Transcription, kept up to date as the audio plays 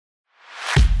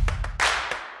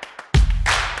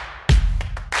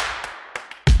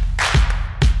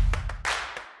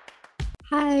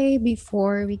Hi,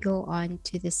 before we go on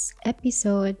to this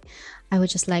episode, I would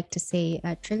just like to say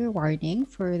a trigger warning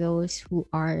for those who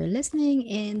are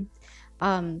listening and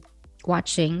um,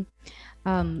 watching.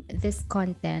 This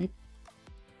content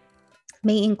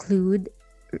may include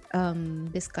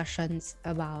discussions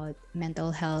about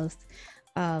mental health,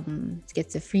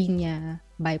 schizophrenia,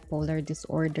 bipolar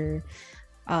disorder,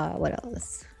 what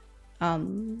else?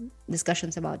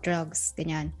 Discussions about drugs,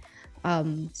 ganyan.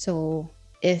 So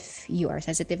if you are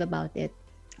sensitive about it,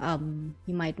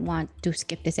 you might want to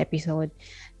skip this episode.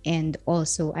 And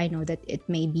also, I know that it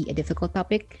may be a difficult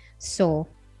topic, so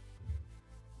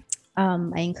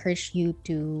I encourage you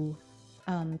to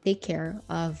take care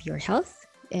of your health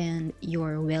and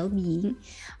your well-being.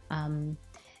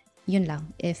 Yun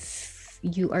lang. If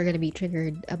you are going to be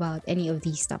triggered about any of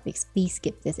these topics, please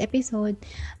skip this episode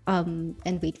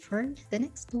and wait for the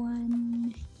next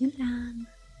one. Yun lang.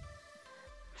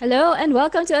 Hello and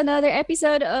welcome to another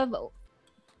episode of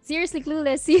Seriously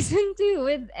Clueless Season 2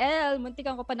 with Elle.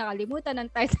 Muntikan ko pa nakalimutan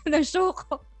ang title ng show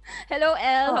ko. Hello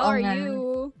Elle, how are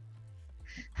you?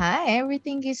 Hi,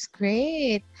 everything is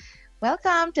great.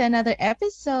 Welcome to another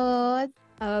episode.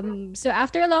 So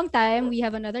after a long time, we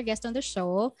have another guest on the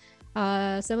show.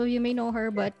 Some of you may know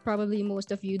her, but probably most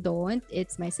of you don't.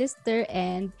 It's my sister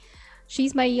and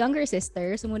she's my younger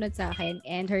sister, sumunod sa akin,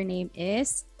 and her name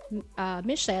is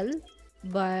Michelle,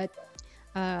 but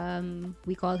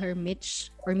we call her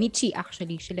Mitch or Michi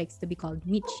actually. She likes to be called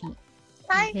Michi.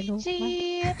 Hi,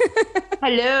 Michi!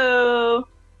 Hello!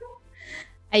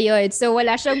 Ayun, so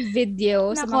wala siyang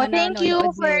video. Nako, thank you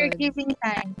for giving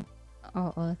time.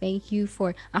 Oo, thank you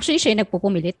for... Actually, siya yung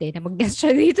nagpupumilit na mag-guest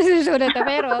siya dito sa show na to.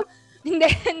 Pero, hindi,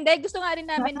 gusto nga rin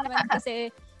namin naman kasi...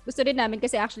 Gusto rin namin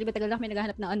kasi actually matagal na kami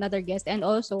naghahanap ng another guest. And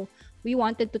also, we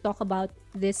wanted to talk about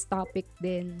this topic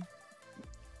din.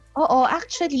 Oo,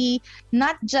 actually,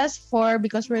 not just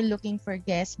because we're looking for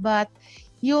guests, but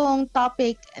yung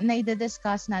topic na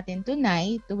i-discuss natin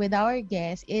tonight with our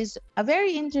guest is a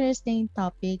very interesting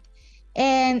topic.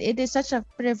 And it is such a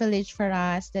privilege for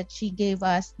us that she gave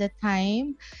us the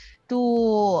time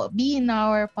to be in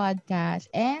our podcast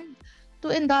and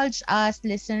to indulge us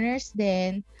listeners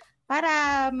din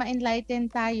para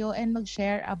ma-enlighten tayo and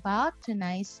mag-share about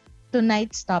tonight's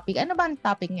topic. Ano ba ang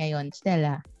topic ngayon,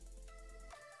 Stella?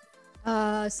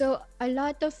 So, a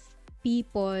lot of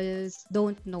people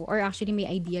don't know or actually may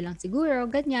idea lang siguro,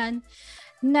 ganyan,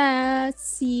 na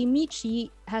si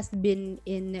Michi has been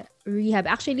in rehab.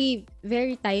 Actually,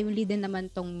 very timely din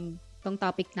naman tong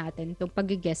topic natin, tong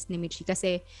pag-guest ni Michi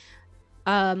kasi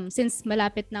since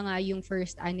malapit na nga yung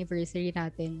first anniversary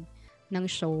natin ng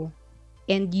show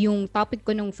and yung topic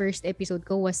ko nung first episode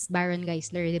ko was Baron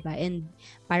Geisler, diba? And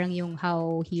parang yung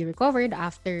how he recovered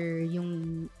after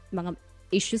yung mga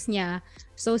issues niya.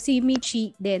 So si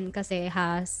Michi din kasi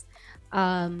has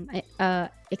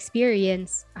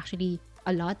experience, actually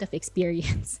a lot of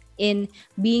experience in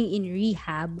being in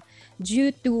rehab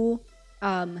due to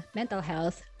mental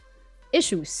health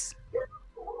issues.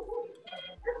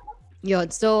 Yun.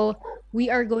 So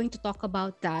we are going to talk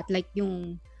about that, like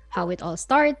yung how it all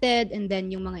started and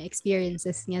then yung mga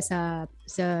experiences niya sa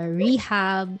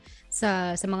rehab,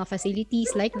 sa mga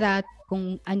facilities like that,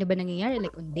 kung ano ba nangyayari,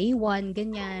 like on day one,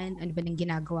 ganyan, ano ba nang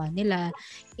ginagawa nila,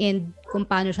 and kung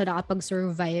paano siya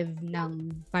nakapag-survive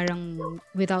ng parang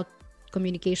without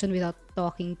communication, without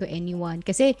talking to anyone.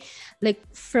 Kasi like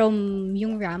from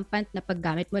yung rampant na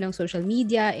paggamit mo ng social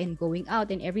media and going out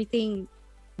and everything,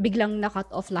 biglang na-cut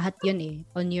off lahat yun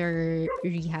on your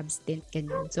rehab stint,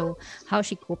 ganyan. So how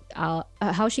she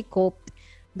coped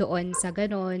doon sa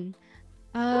ganon.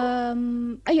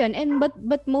 Ayun, and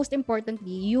but most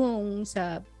importantly yung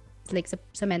sa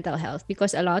mental health,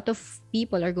 because a lot of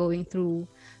people are going through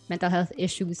mental health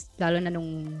issues lalo na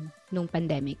nung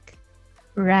pandemic.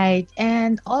 Right.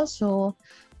 And also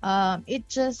it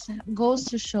just goes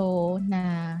to show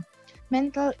na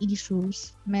mental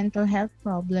issues, mental health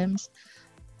problems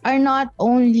are not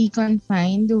only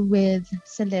confined with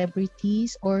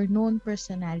celebrities or known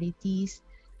personalities.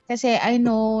 Kasi I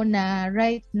know na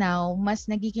right now, mas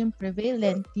nagiging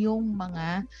prevalent yung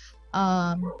mga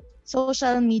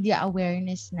social media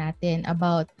awareness natin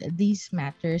about these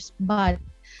matters. But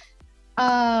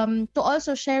to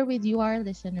also share with you, our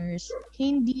listeners,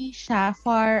 hindi siya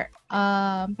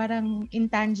parang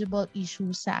intangible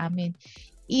issues sa amin.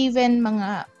 Even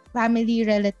mga family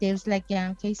relatives like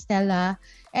yan kay Stella,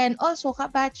 and also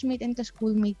ka-batchmate and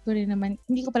ka-schoolmate ko rin naman.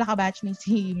 Hindi ko pala ka-batchmate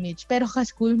si Mitch, pero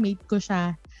ka-schoolmate ko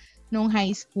siya nung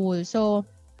high school. So,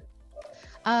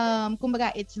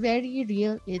 kumbaga, it's very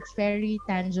real, it's very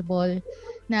tangible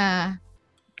na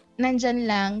nandyan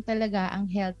lang talaga ang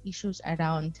health issues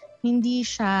around. Hindi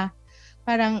siya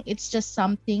parang it's just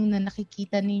something na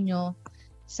nakikita ninyo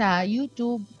sa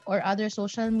YouTube or other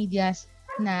social medias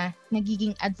na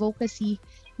nagiging advocacy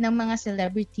ng mga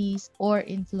celebrities or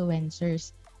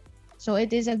influencers. So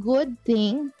it is a good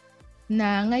thing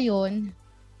na ngayon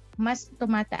mas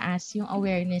tumataas yung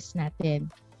awareness natin.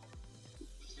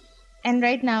 And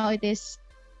right now it is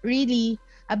really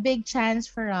a big chance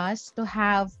for us to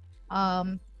have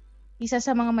isa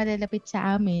sa mga malalapit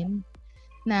sa amin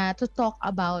na to talk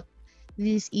about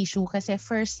this issue kasi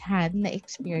first-hand na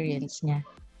experience niya.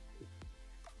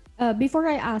 Before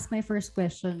I ask my first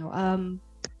question,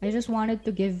 I just wanted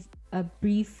to give a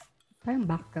brief parang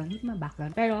background, hindi naman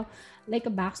background, pero like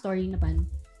a backstory naman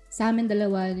sa amin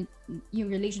dalawa, yung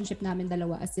relationship namin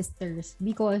dalawa as sisters.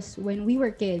 Because when we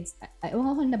were kids,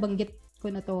 ewan ko nabanggit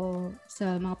ko na to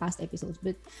sa mga past episodes,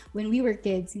 but when we were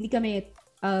kids, hindi kami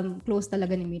close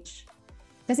talaga ni Mitch.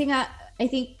 Kasi nga, I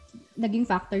think, naging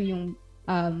factor yung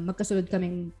magkasunod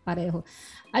kaming pareho.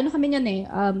 Ano kami yan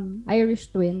Irish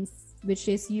twins, which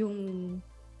is yung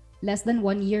less than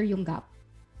 1 year yung gap.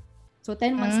 So,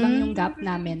 10 months lang yung gap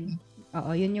namin.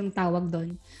 Oo, yun yung tawag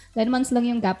doon. 10 months lang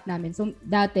yung gap namin. So,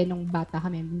 dati, nung bata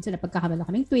kami, minsan napagkakamala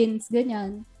kaming twins,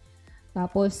 ganyan.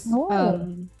 Tapos,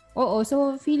 so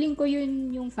feeling ko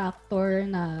yun yung factor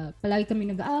na palagi kami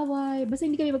nag-aaway. Basta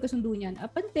hindi kami magkasundo niyan.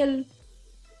 Up until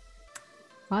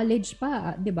college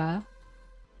pa, di ba?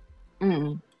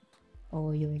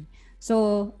 Yun.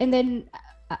 So, and then,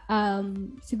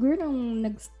 siguro nung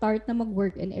nag-start na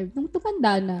mag-work and nung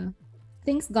tumanda na,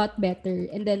 things got better.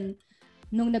 And then,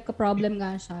 nung nagka-problem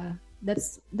nga siya,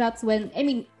 that's when,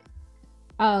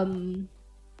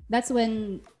 that's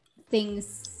when things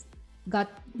got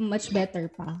much better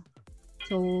pa.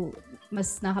 So,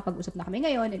 mas nakapag-usap na kami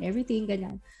ngayon and everything,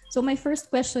 ganyan. So, my first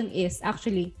question is,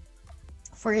 actually,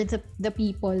 for the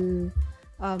people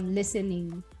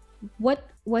listening, what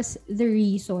was the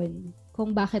reason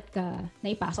kung bakit ka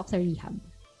naipasok sa rehab?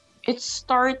 It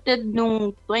started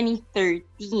nung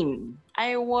 2013.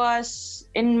 I was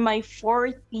in my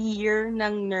 4th year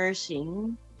ng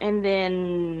nursing, and then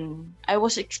I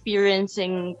was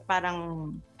experiencing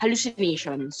parang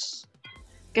hallucinations.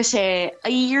 Kasi a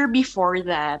year before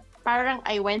that, parang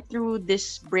I went through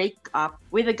this breakup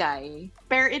with a guy.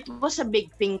 Pero it was a big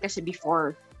thing kasi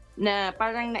before na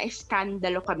parang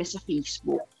na-eskandalo kami sa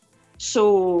Facebook.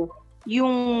 So,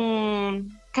 yung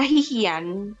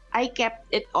kahihiyan, I kept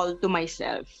it all to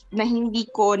myself. Na hindi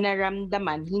ko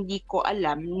naramdaman, hindi ko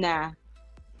alam na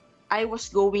I was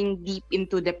going deep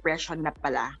into depression na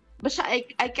pala. Basta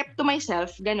I kept to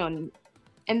myself, ganun.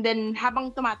 And then,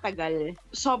 habang tumatagal,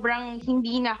 sobrang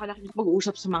hindi na ako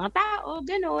nakikipag-usap sa mga tao,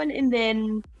 ganun. And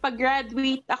then,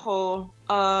 pag-graduate ako,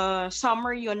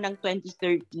 summer yon ng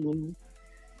 2013,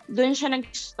 doon siya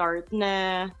nag-start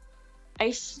na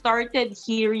I started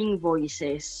hearing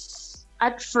voices.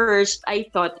 At first, I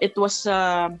thought it was,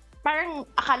 parang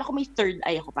akala ko may third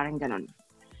eye ako, parang ganun.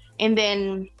 And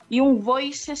then, yung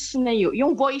voice na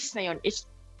yun is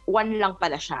one lang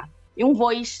pala siya. Yung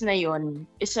voice na yun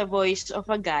is a voice of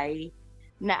a guy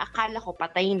na akala ko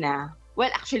patay na. Well,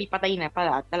 actually, patay na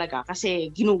pala talaga kasi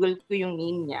ginugol ko yung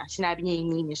name niya. Sinabi niya yung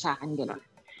name niya sa akin, gano'n.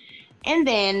 And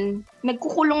then,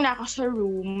 nagkukulong na ako sa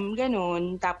room,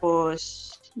 gano'n. Tapos,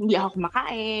 hindi ako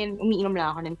kumakain, umiinom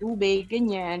lang ako ng tubig,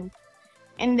 ganyan.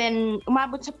 And then,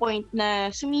 umabot sa point na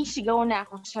sumisigaw na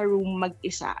ako sa room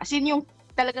mag-isa. As in, yung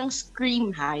talagang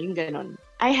scream yung gano'n.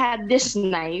 I had this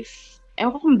knife.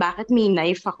 Ewan ko kung bakit may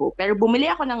knife ako. Pero bumili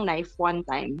ako ng knife one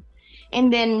time. And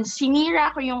then,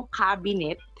 sinira ko yung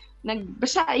cabinet.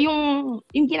 Basta yung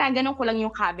ginaganon ko lang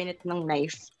yung cabinet ng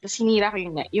knife. Tapos sinira ko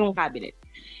yung cabinet.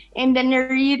 And then,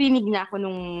 naririnig na ako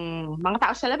nung mga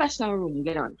tao sa labas ng room.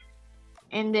 Ganon.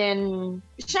 And then,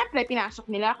 syempre,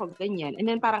 pinasok nila ako, ganyan. And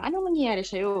then, parang, anong nangyayari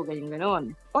sa'yo?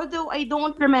 Ganyan-ganon. Although, I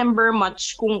don't remember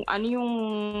much kung ano yung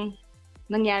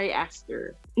nangyari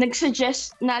after.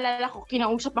 Nagsuggest, naalala ko,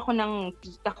 kinausap ako ng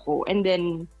tita ko, and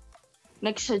then,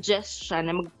 nagsuggest siya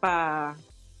na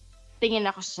magpa-tingin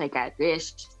ako sa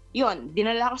psychiatrist. Yun,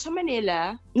 dinala ako sa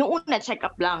Manila. Noong una,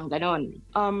 check-up lang, ganon.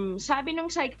 Sabi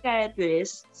ng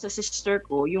psychiatrist sa sister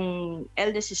ko, yung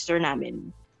eldest sister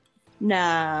namin,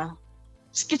 na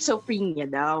schizophrenia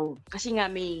daw. Kasi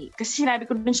sinabi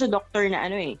ko dun sa doctor na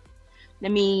na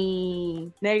may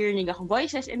naririnig akong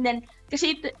voices. And then,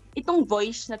 kasi itong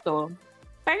voice na to,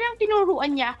 parang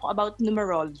tinuruan niya ako about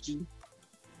numerology.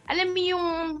 Alam niyo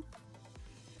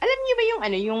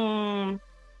ba yung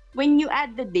when you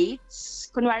add the dates,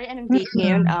 kunwari anong date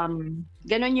ngayon,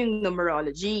 ganon yung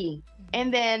numerology.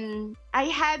 And then,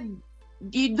 I had,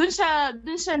 dun sa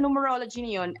numerology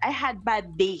na yun, I had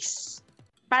bad days.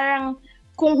 Parang,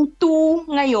 kung 2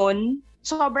 ngayon,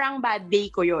 sobrang bad day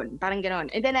ko yun. Parang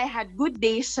ganon. And then I had good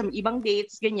days, some ibang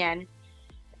dates, ganyan.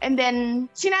 And then,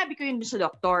 sinabi ko yun sa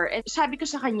doktor. And sabi ko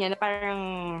sa kanya na parang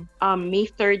may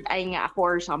third eye nga ako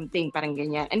or something, parang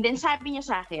ganyan. And then sabi niya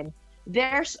sa akin,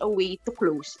 there's a way to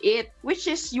close it. Which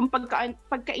is, yung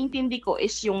pagkaintindi ko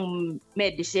is yung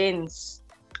medicines.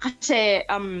 Kasi,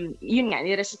 yun nga,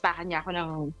 niresetahan niya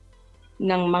ako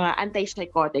ng mga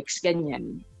antipsychotics,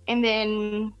 ganyan. And then,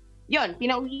 yun,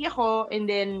 pinauwi ako. And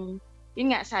then,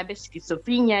 yun nga, sabi,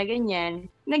 schizophrenia,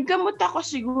 ganyan. Naggamot ako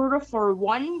siguro for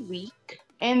 1 week.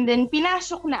 And then,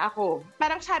 pinasok na ako.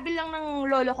 Parang sabi lang ng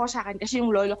lolo ko sa akin, kasi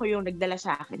yung lolo ko yung nagdala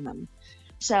sa akin, ma'am.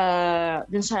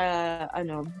 Dun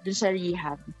sa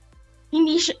rehab.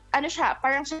 Hindi siya,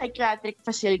 parang psychiatric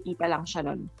facility pa lang siya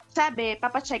nun. Sabi,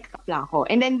 papacheck up lang ako.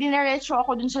 And then, dinaretso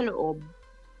ako dun sa loob.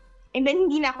 And then,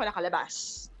 hindi na ako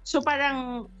nakalabas. So,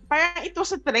 parang ito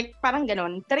sa trick, parang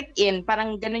ganon. Trick in,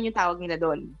 parang ganon yung tawag nila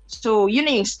doon. So, yun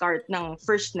na yung start ng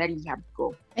first na rehab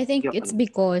ko. I think it's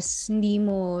because hindi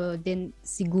mo din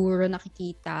siguro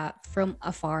nakikita from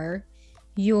afar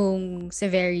yung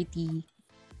severity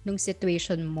ng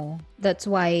situation mo. That's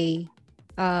why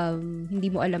hindi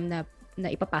mo alam na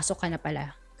ipapasok ka na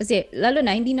pala. Kasi lalo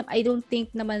na, I don't think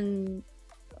naman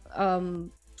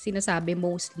sinasabi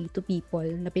mostly to people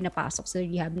na pinapasok sa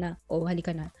rehab na, oh, halika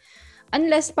na.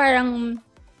 Unless parang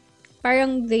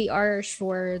they are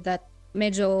sure that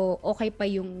medyo okay pa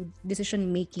yung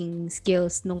decision-making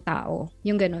skills ng tao.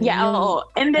 Yung gano'n. Yeah, oo.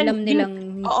 And then, alam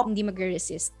nilang hindi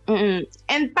mag-resist.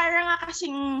 And parang nga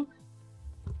kasing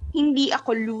hindi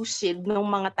ako lucid nung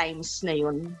mga times na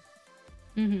yun.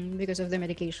 Because of the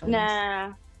medications.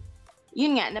 Na,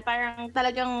 yun nga, na parang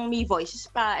talagang may voices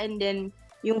pa, and then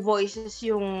yung voices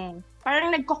yung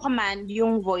parang nagko-command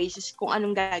yung voices kung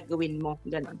anong gagawin mo,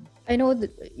 ganon. I know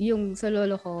yung sa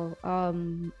lolo ko,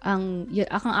 ang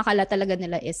akala talaga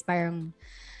nila is parang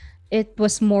it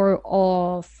was more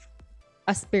of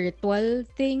a spiritual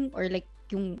thing or like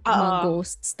yung mga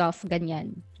ghost stuff,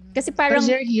 ganyan. Kasi parang because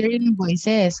you're hearing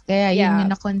voices, kaya yun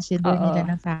yung na-consider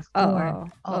nila na factor.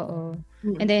 Oo.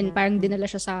 And then parang dinala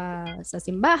siya sa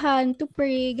simbahan to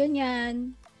pray,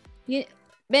 ganyan.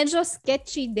 Medyo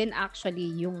sketchy din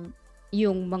actually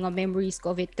yung mga memories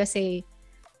ko of it kasi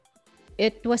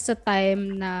it was a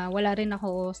time na wala rin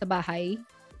ako sa bahay,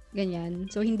 ganyan.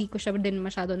 So hindi ko siya din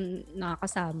masyadong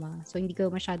nakakasama. So hindi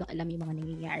ko masyadong alam yung mga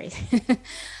nangyayari.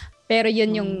 Pero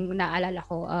yun yung naalala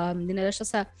ko. Dinala siya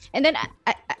sa, and then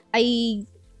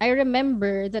I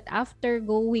remember that after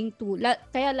going to,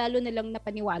 kaya lalo nilang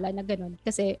napaniwala na ganun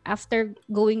kasi after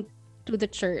going to the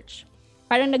church,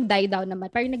 parang nag-die down naman.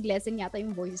 Parang nag-lessen yata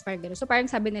yung voices. Parang gano'n. So, parang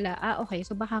sabi nila, okay.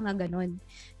 So, baka nga gano'n.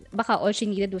 Baka all she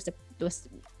needed was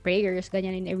prayers,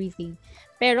 ganyan and everything.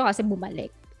 Pero kasi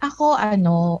bumalik. Ako,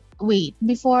 wait.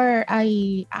 Before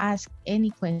I ask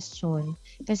any question,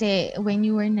 kasi when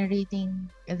you were narrating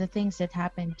the things that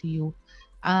happened to you,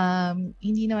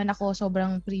 hindi naman ako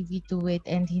sobrang privy to it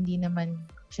and hindi naman,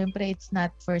 syempre, it's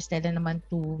not first step naman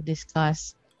to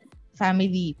discuss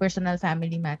personal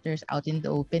family matters out in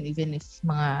the open, even if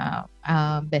mga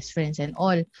best friends and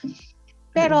all.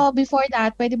 Pero before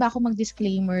that, pwede ba ako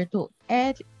mag-disclaimer to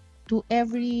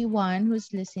everyone who's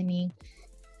listening?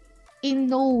 In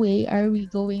no way are we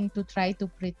going to try to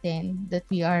pretend that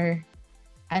we are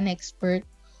an expert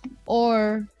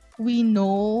or we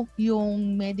know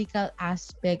yung medical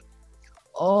aspect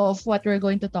of what we're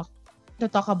going to talk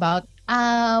about.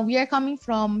 We are coming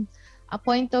from a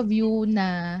point of view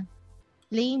na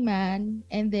layman,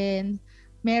 and then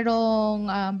merong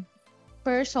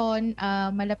person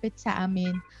malapit sa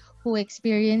amin who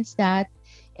experienced that,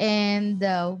 and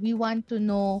we want to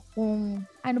know kung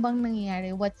ano bang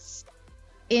nangyayari,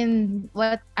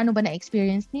 ano ba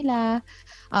na-experience nila,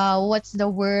 what's the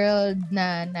world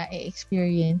na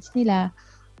na-experience nila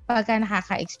pagka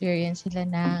nakaka-experience sila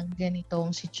ng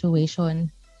ganitong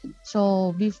situation.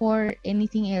 So before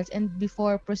anything else and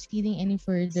before proceeding any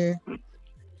further,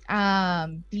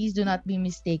 please do not be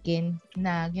mistaken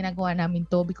na ginagawa namin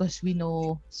to because we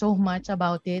know so much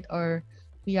about it or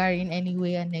we are in any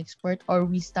way an expert or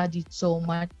we studied so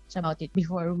much about it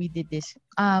before we did this.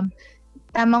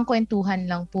 Tamang kwentuhan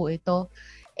lang po ito.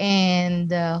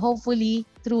 And hopefully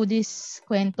through this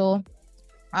kwento,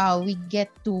 we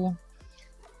get to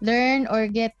learn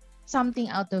or get something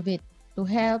out of it to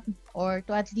help or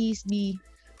to at least be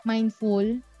mindful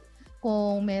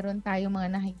kung meron tayong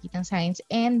mga nakikitang signs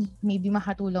and maybe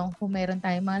makatulong kung meron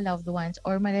tayong mga loved ones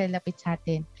or malalapit sa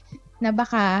atin na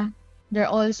baka they're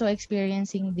also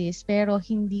experiencing this pero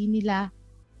hindi nila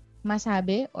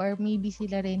masabi or maybe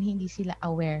sila rin hindi sila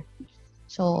aware.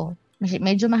 So,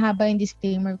 medyo mahaba yung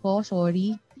disclaimer ko,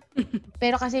 sorry.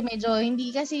 Pero kasi medyo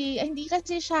hindi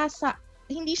siya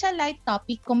light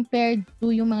topic compared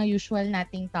to yung mga usual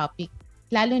nating topic.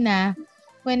 Lalo na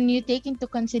when you take into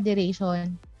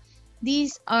consideration,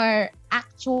 these are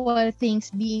actual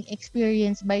things being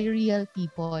experienced by real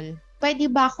people.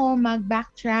 Pwede ba ako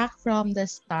mag-backtrack from the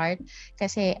start?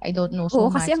 Kasi I don't know so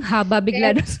Oo, much. kasi ang haba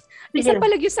bigla. Isa pa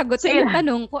lang yung sagot. Sige. Yung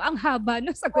tanong ko, ang haba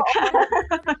ng sagot.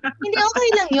 Hindi, okay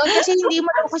lang yun. Kasi hindi mo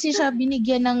daw kasi siya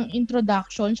binigyan ng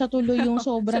introduction. Siya tuloy yung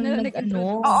sobrang Siya na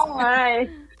nag-ano. Oo nga eh.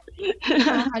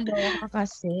 Nakakaloka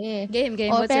kasi. Game.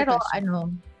 What's Pero your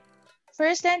question?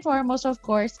 First and foremost, of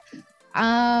course,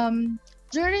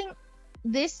 during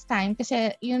this time,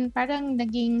 kasi yun parang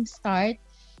naging start,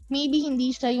 maybe hindi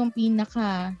siya yung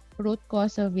pinaka root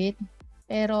cause of it,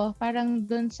 pero parang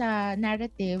dun sa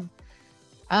narrative,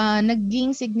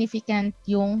 naging significant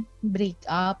yung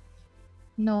breakup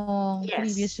ng Yes.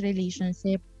 previous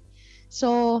relationship.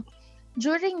 So,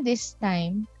 during this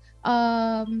time,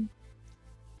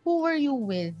 who were you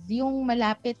with? Yung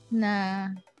malapit na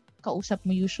kausap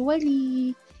mo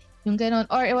usually, yung ganon,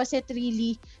 or was it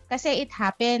really, kasi it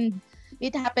happens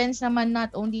naman not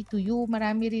only to you,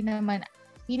 marami rin naman,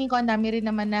 feeling ko ang dami rin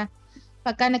naman na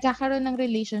pagka nagkakaroon ng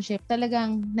relationship,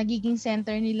 talagang nagiging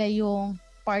center nila yung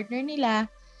partner nila,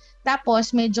 tapos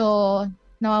medyo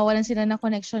nawawalan sila ng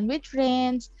connection with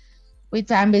friends, with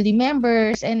family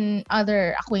members, and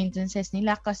other acquaintances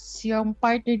nila kasi yung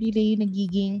partner nila yung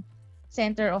nagiging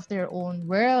center of their own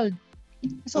world.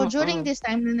 So, during this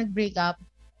time na nag-break up,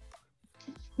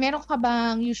 meron ka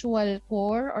bang usual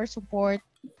core or support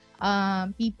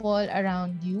people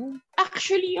around you?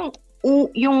 Actually,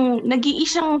 yung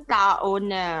nag-iisang tao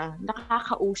na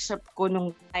nakakausap ko nung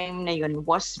time na yun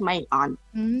was my aunt.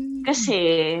 Kasi,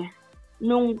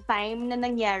 nung time na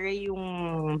nangyari yung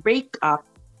breakup,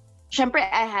 syempre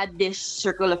I had this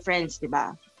circle of friends, di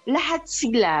ba? Lahat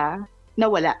sila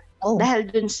nawala. Dahil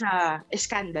dun sa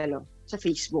eskandalo sa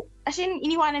Facebook. As in,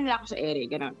 iniwanan nila ako sa ere,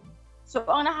 gano'n. So,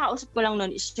 ang nakakausap ko lang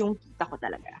nun is yung tita ko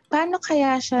talaga. Paano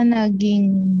kaya siya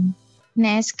naging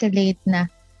na-escalate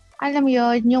na? Alam mo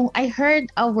yun, yung I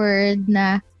heard a word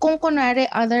na kung kunwari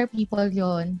other people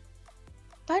yon,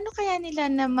 paano kaya nila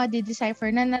na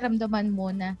ma-decipher na naramdaman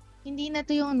mo na hindi na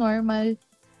to yung normal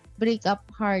breakup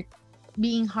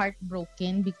being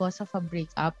heartbroken because of a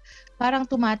breakup, parang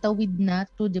tumatawid na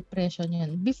to depression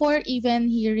yun. Before even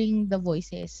hearing the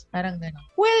voices, parang gano'n.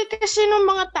 Well, kasi nung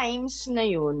mga times na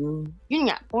yun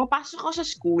nga, pumapasok ako sa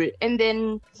school and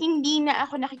then hindi na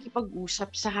ako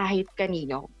nakikipag-usap sa kahit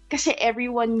kanino. Kasi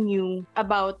everyone knew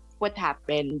about what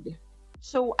happened.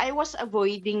 So, I was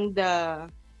avoiding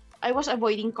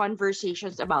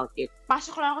conversations about it.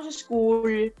 Pasok lang ako sa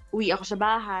school, uwi ako sa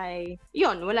bahay.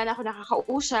 Yun, wala na ako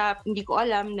nakakausap. Hindi ko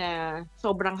alam na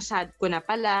sobrang sad ko na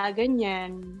pala,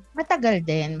 ganyan. Matagal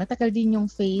din yung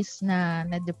phase na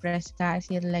na-depress ka as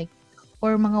in like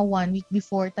or mga 1 week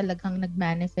before talagang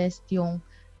nag-manifest yung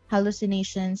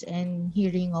hallucinations and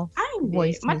hearing of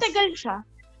voices. Matagal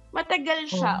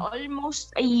siya.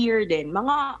 Almost a year din.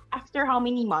 Mga after how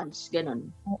many months, ganun.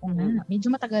 Oo nga.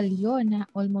 Medyo matagal yun.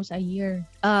 Almost a year.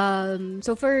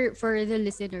 So for the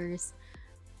listeners,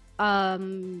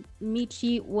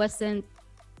 Michi wasn't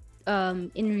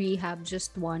in rehab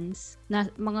just once. Na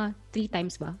mga 3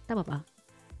 times ba? Tama ba?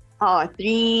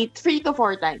 3 to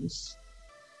 4 times.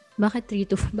 Bakit 3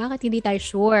 to 4? Bakit hindi tayo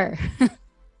sure?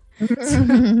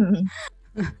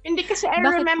 Hindi kasi I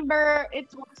remember it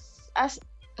was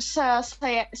sa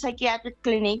psychiatric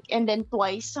clinic and then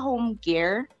twice sa home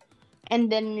care and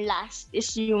then last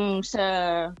is yung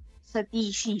sa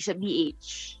TC, sa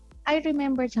BH. I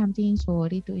remember something,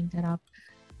 sorry to interrupt.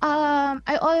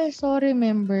 I also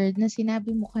remembered na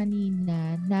sinabi mo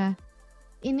kanina na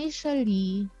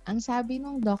initially, ang sabi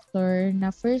ng doctor na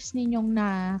first ninyong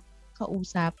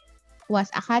nakausap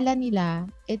was akala nila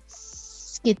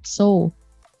it's schizo.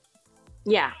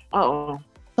 Yeah, oo.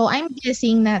 So, I'm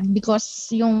guessing na because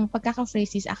yung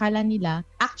pagkaka-phrase is akala nila,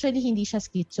 actually hindi siya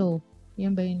schizo.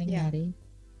 Yun ba yung nangyari?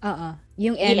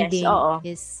 Yung ending yes,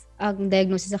 is, ang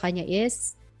diagnosis sa kanya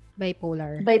is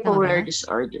bipolar. Bipolar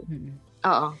disorder.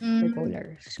 Oo.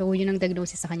 Bipolar. So, yun ang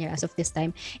diagnosis sa kanya as of this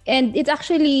time. And it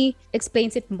actually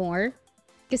explains it more.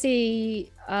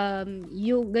 Kasi,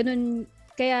 yung ganun,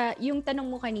 kaya yung tanong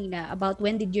mo kanina about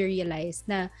when did you realize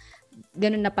na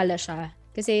ganun na pala siya.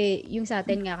 Kasi yung sa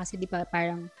atin nga kasi di ba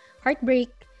parang heartbreak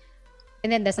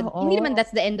and then hindi naman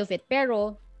that's the end of it,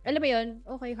 pero alam mo yun,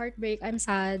 okay, heartbreak, I'm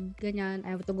sad, ganyan,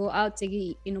 I have to go out,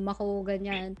 sige, inom ako,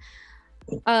 ganyan.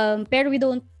 Pero we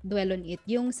don't dwell on it.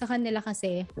 Yung sa kanila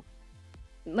kasi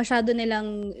masyado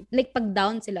nilang like pag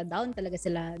down talaga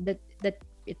sila, that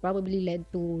it probably led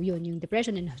to yung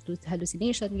depression and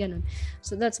hallucination, ganun.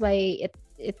 So that's why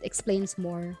it explains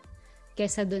more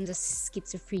kesa dun sa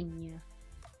schizophrenia.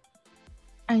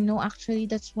 I know,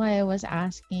 actually, that's why I was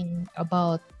asking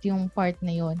about yung part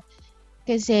na yon.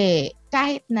 Kasi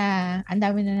kahit na ang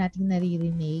dami na nating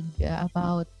naririnig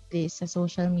about this sa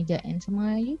social media and sa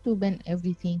mga YouTube and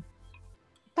everything,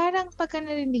 parang pagka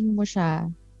narinig mo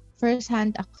siya,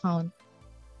 first-hand account,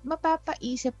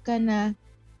 mapapaisip ka na,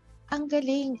 ang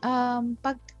galing,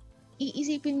 pag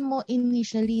iisipin mo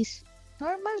initially,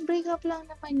 normal breakup lang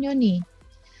naman yun eh.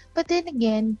 But then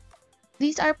again,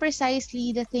 these are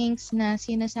precisely the things na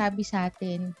sinasabi sa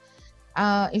atin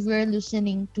if we're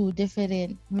listening to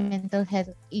different mental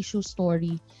health issue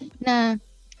story, na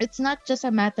it's not just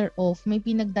a matter of may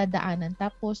pinagdadaanan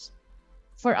tapos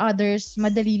for others,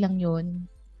 madali lang yun.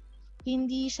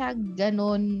 Hindi siya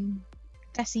ganon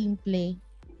kasimple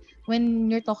when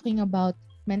you're talking about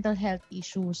mental health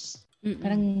issues.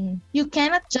 Parang you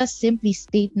cannot just simply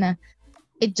state na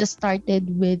it just started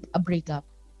with a breakup.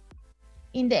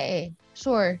 Hindi eh.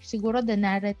 Sure, siguro the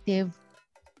narrative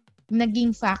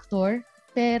naging factor,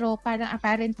 pero parang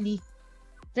apparently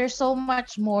there's so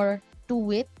much more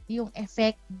to it, yung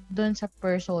effect dun sa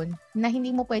person, na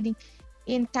hindi mo pwedeng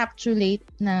encapsulate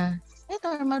na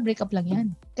normal breakup lang yan.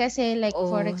 Kasi like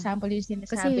for example, yung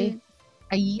sinasabi,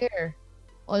 a year,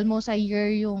 almost a year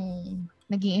yung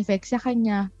naging effect sa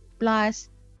kanya,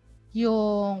 plus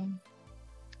yung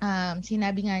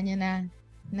sinabi nga niya na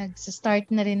nag-start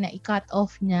na rin na i-cut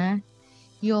off niya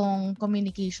yung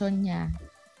communication niya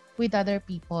with other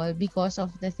people because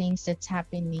of the things that's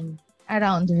happening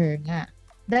around her nga.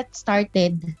 That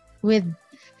started with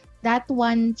that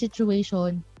one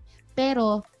situation,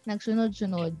 pero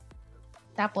nagsunod-sunod.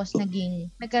 Tapos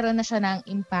nagkaroon na siya ng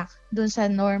impact dun sa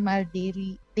normal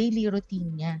daily routine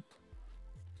niya.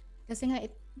 Kasi nga,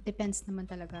 it depends naman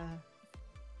talaga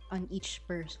on each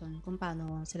person kung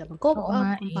paano sila mag-cope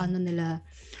up, kung paano nila,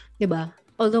 'di ba?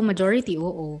 Although majority,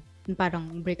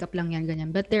 parang breakup lang yan,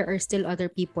 ganyan. But there are still other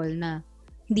people na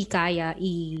hindi kaya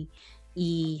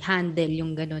i-handle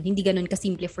yung ganun. Hindi ganun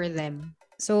kasimple for them.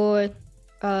 So,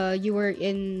 you were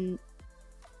in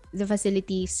the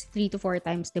facilities 3 to 4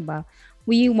 times, 'di ba?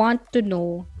 We want to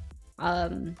know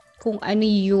kung ano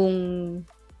yung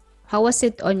how was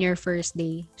it on your first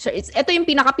day? So, ito yung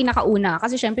pinakauna.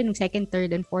 Kasi syempre, nung second,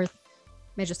 third, and fourth,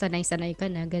 medyo sanay-sanay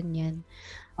ka na, ganyan.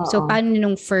 Uh-oh. So, paano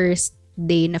nung first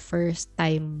day na first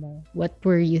time mo? What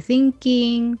were you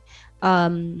thinking?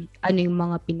 Ano yung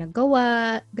mga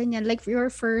pinagawa? Ganyan. Like, for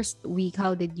your first week,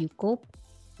 how did you cope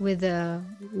with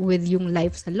yung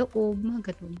life sa loob?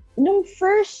 Mga ganun. Nung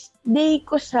first day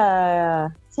ko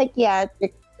sa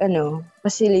psychiatric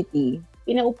facility,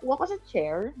 pinaupo ako sa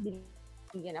chair,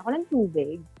 bigyan ako ng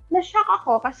tubig. Na-shock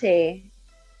ako kasi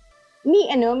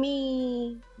meron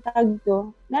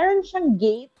siyang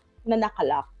gate na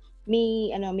nakalock.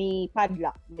 May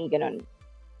padlock, may ganun.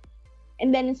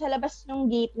 And then sa labas ng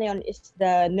gate na yon is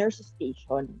the nurse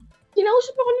station.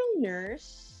 Kinausap ako ng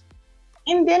nurse.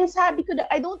 And then sabi ko,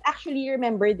 I don't actually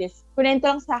remember this. Kunento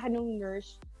lang sa akin ng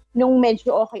nurse nung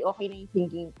medyo okay na yung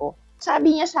thinking ko.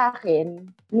 Sabi niya sa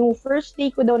akin, nung first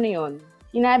day ko daw na yon,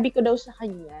 sinabi ko daw sa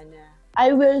kanya na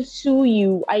I will sue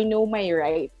you. I know my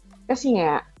right. Kasi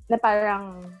nga, na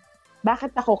parang,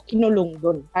 bakit ako kinulong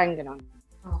dun? Parang gano'n.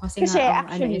 Kasi nga,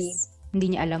 actually, hindi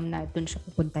niya alam na dun siya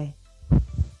pupunta eh.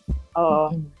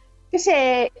 Oo.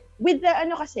 Kasi, with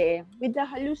the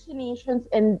hallucinations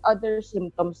and other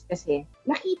symptoms kasi,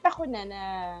 nakita ko na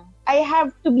I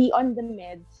have to be on the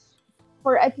meds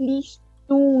for at least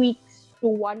 2 weeks to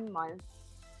 1 month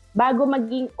bago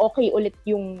maging okay ulit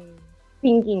yung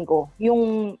thinking ko.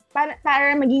 Yung, para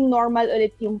maging normal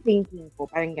ulit yung thinking ko.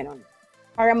 Parang ganon.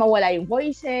 Para mawala yung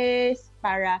voices,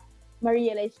 para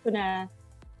ma-realize ko na,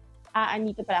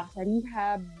 andito pala ako sa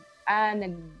rehab,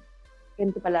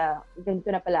 ganito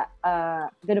na pala,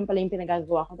 ganun pala yung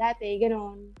pinagagawa ko dati,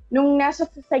 ganon. Nung nasa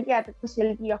psychiatric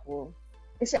facility ako,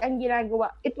 kasi ang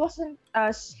ginagawa, it wasn't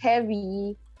as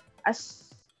heavy as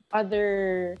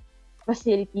other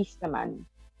facilities naman.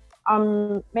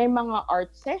 May mga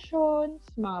art sessions,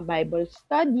 mga Bible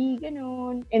study,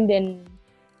 ganun. And then,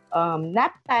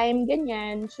 nap time,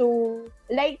 ganyan. So,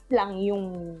 light lang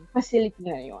yung facility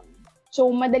na yun. So,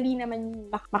 madali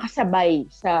naman makasabay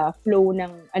sa flow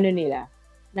ng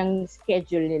ng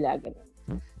schedule nila,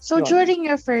 ganun. So, during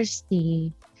your first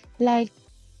day, like,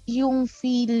 yung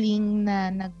feeling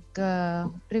na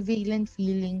prevalent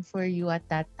feeling for you at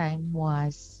that time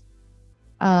was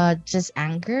just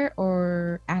anger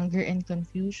or anger and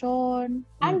confusion?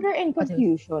 Anger and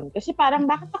confusion. Kasi parang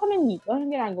bakit ako nandito?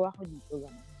 Anong ginagawa ko dito?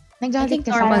 Nagalit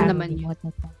ka normal sa naman yun.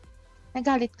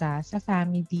 nagalit ka sa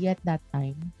family at that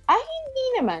time? Hindi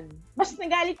naman. Mas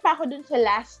nagalit pa ako dun sa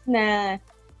last na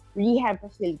rehab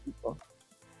facility ko.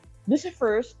 Doon sa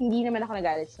first, hindi naman ako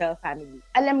nagalit sa family.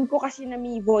 Alam ko kasi na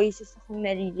may voices akong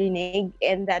naririnig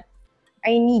and that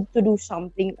I need to do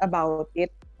something about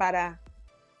it para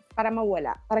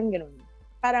mawala. Parang ganun.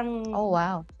 Parang, Oh,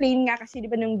 wow. plain nga kasi, di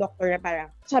ba, ng doctor na parang,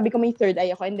 sabi ko may third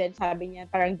eye ako and then sabi niya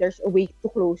parang there's a way to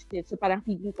close it. So parang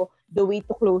feeling ko, the way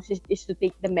to close it is to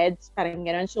take the meds, parang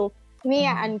ganun. So,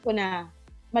 hinayaan ko na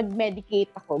mag-medicate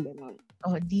ako, ganun.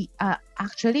 Oh,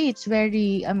 actually, it's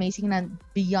very amazing na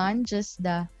beyond just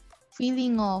the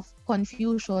feeling of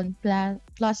confusion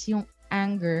plus yung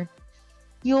anger,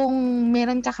 yung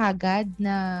meron ka kagad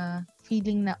na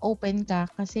feeling na open ka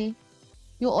kasi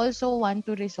you also want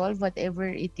to resolve whatever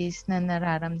it is na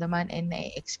nararamdaman and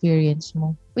na-experience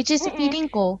mo. Which is, feeling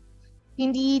ko,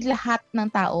 hindi lahat ng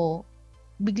tao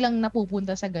biglang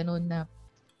napupunta sa ganun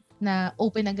na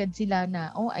open agad sila na,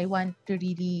 oh, I want to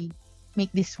really make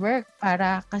this work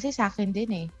para kasi sa akin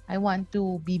din eh. I want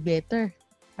to be better.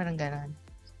 Parang ganun.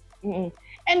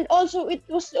 And also, it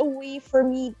was a way for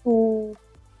me to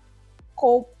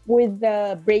cope with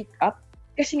the breakup.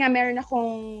 Kasi nga, meron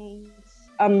akong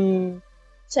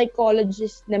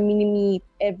psychologist na mini-meet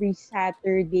every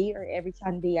Saturday or every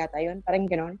Sunday yata yun. Parang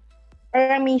ganon.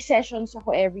 Parang may sessions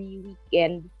ako every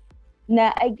weekend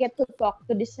na I get to talk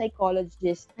to the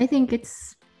psychologist. I think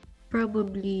it's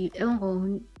probably, ewan ko,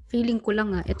 feeling ko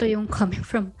lang ito yung coming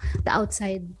from the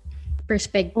outside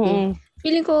perspective.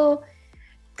 Feeling ko,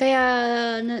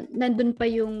 kaya nandun pa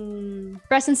yung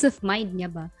presence of mind niya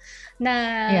ba?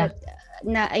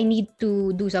 Na I need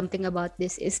to do something about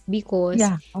this is because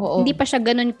hindi pa siya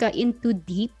ganun ka into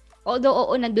deep.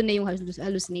 Although, nandun na yung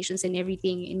hallucinations and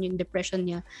everything in yung depression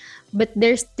niya. But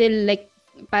there's still like,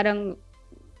 parang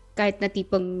kahit na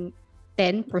tipong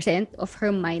 10% of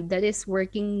her mind that is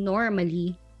working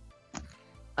normally,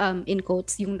 in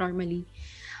quotes, yung normally,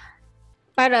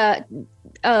 para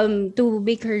to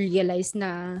make her realize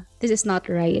na this is not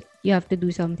right. You have to do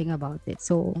something about it.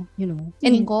 So, you know.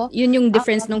 And yun yung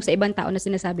difference nung sa ibang tao na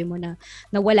sinasabi mo na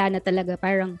wala na talaga.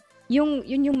 Parang, yun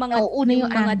yung mga... Nauuna yung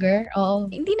mga, anger.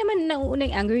 Hindi naman nauuna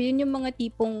yung anger. Yun yung mga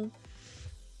tipong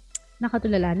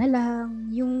nakatulala na lang.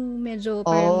 Yung medyo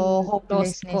parang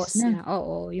lost cause na.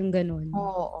 Oo, yung ganun.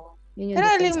 Oo. Yun yung pero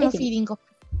difference. alam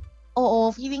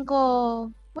mo, feeling ko,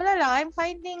 wala lang. I'm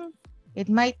finding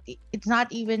it's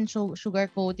not even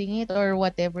sugarcoating it or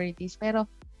whatever it is. Pero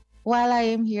while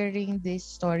I am hearing this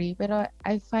story, pero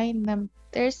I find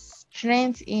there's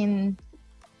strength in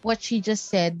what she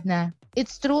just said na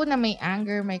it's true na may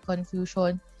anger, may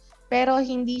confusion, pero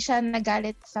hindi siya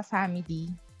nagalit sa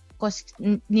family because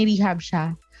nirehab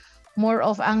siya. More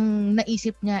of ang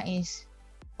naisip niya is,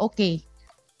 okay,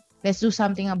 let's do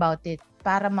something about it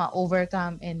para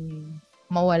ma-overcome and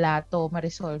mawala to,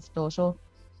 ma-resolve to. So,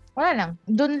 wala lang.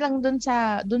 Doon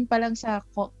pa lang sa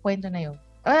kwento na yun.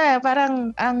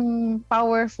 Parang ang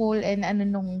powerful and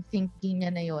nung thinking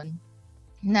niya na yun.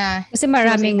 Na kasi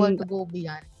maraming able to go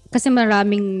beyond. Kasi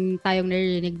maraming tayong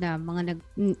naririnig na mga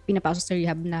pinapasok sa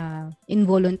rehab na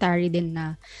involuntary din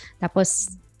na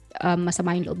tapos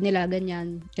masama yung loob nila,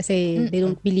 ganyan. Kasi they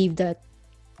don't believe that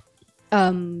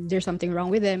there's something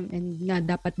wrong with them and na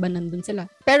dapat ba nandun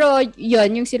sila. Pero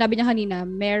yun, yung sinabi niya kanina,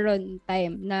 meron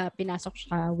time na pinasok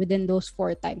siya within those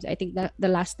 4 times. I think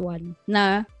the last one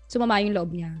na sumama yung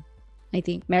loob niya. I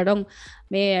think merong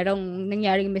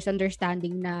nangyaring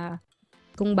misunderstanding na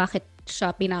kung bakit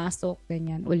siya pinasok,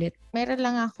 ganyan, ulit. Meron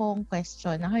lang akong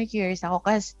question. Curious ako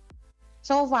kasi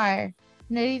so far,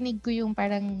 narinig ko yung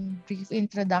parang brief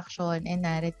introduction and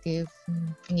narrative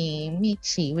ni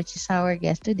Michi, which is our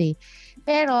guest today.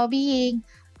 Pero being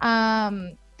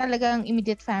talagang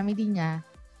immediate family niya,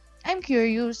 I'm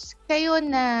curious, kayo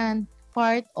na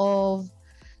part of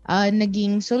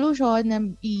naging solution na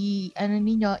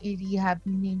i-rehab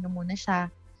ninyo muna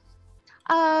siya.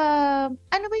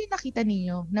 Ano ba yung nakita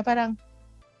ninyo na parang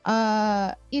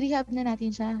i-rehab na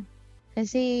natin siya?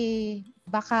 Kasi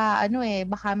baka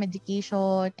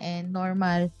medication and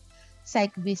normal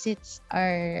psych visits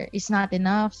is not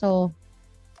enough. So,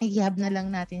 i-rehab na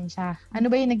lang natin siya.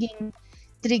 Ano ba yung naging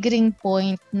triggering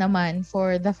point naman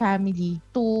for the family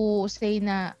to say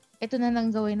na ito na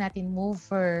lang gawin natin move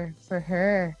for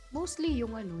her? Mostly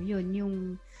yung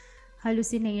yung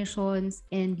hallucinations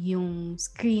and yung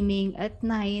screaming at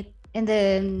night. And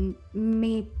then,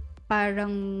 may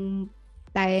parang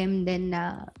time din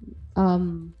na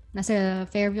nasa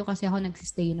Fairview kasi ako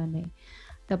nagsistay nun eh.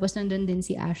 Tapos nandun din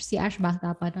si Ash. Si Ash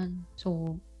bata pa nun.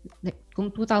 So,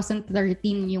 kung 2013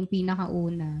 yung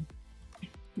pinakauna,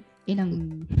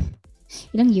 ilang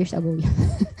Ilang years ago yun.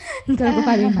 Hindi ko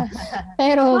pa rin.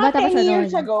 Pero Mga bata pa 10 siya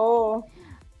years noon. ago.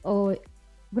 Oh,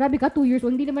 grabe ka, 2 years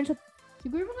old. Hindi naman siya,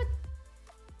 siguro mga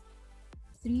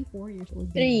 3, 4 years old.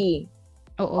 3.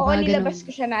 Oo, Oo, mga nilabas ganun.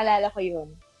 ko siya. Naalala ko yun.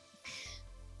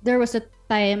 There was a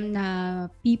time na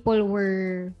people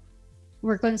were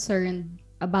concerned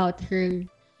about her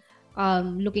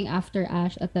looking after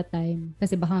Ash at that time.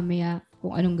 Kasi baka maya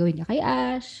kung anong gawin niya kay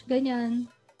Ash, ganyan.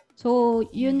 So,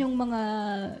 yun yung mga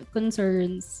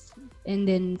concerns and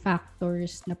then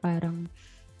factors na parang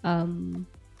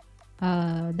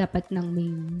dapat nang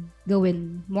may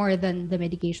gawin more than the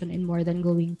medication and more than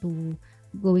going to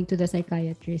the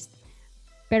psychiatrist.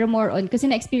 Pero more on,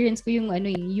 kasi na-experience ko yung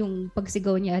yung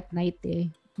pagsigaw niya at night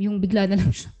yung bigla na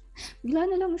lang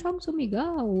siyang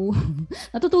sumigaw.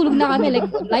 Natutulog na kami,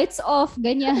 like, lights off,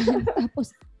 ganyan.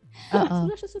 Tapos,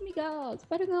 sila siya sumigaw.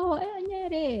 Parang ako,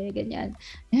 anyari, ganyan.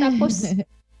 Tapos,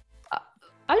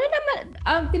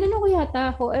 tinanong ko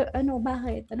yata ako,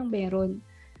 bakit? Anong meron?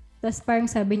 Tapos parang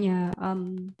sabi niya,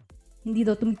 hindi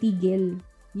daw tumitigil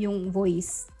yung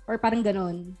voice. Or parang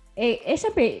ganon.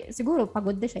 Syempre, siguro,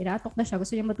 pagod na siya, inatok na siya,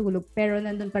 gusto niya matulog, pero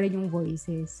nandun pa rin yung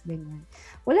voices, ganyan.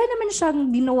 Wala naman siyang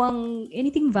ginawang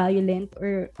anything violent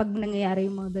or pag nangyayari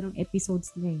yung mga ganong episodes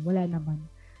niya, wala naman.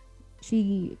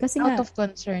 Kasi out of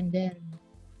concern din.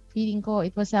 Feeling ko,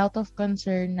 it was out of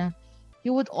concern na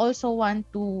you would also want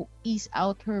to ease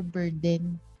out her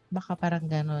burden. Baka parang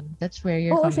ganon. That's where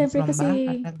you're coming syempre, from. Kasi,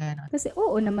 baka ganon. Kasi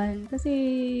oo naman. Kasi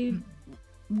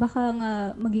baka nga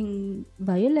maging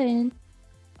violent.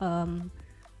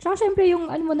 Tsaka syempre yung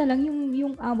mo na lang,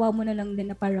 yung awa mo na lang din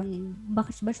na parang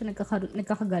bakit ba siya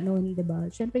nagkakaganon,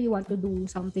 diba? Syempre you want to do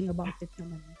something about it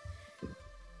naman.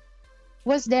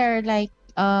 Was there like,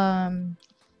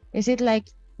 is it like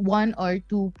 1 or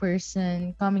 2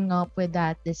 person coming up with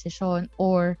that decision,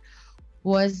 or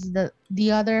was the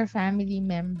other family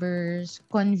members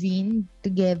convened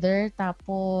together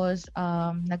tapos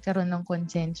nagkaroon ng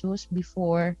consensus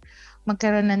before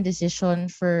magkaroon ng decision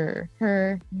for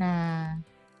her na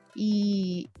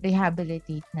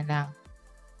i-rehabilitate na lang?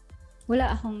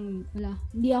 Wala.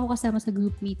 Hindi ako kasama sa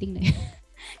group meeting na yun.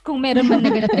 Kung meron man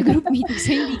naganap na group meeting,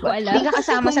 so hindi ko alam. Hindi ka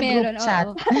kasama sa group chat.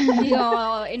 Hindi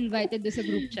ako invited doon sa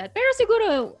group chat. Pero siguro,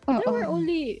 there were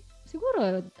only,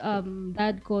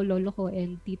 dad ko, lolo ko,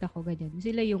 and tita ko, ganyan.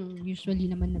 Sila yung usually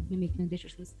naman nag-make ng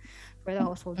decisions for the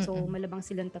household. So, malabang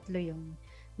silang tatlo yung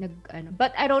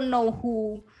But I don't know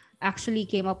who actually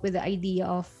came up with the idea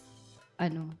of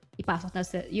ipasok na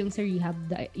yung sa rehab,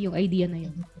 yung idea na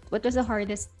yun. What was the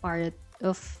hardest part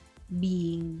of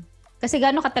being... Kasi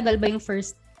gaano katagal ba yung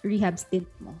first rehab stint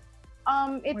mo?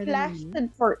 It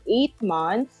lasted for 8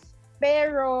 months.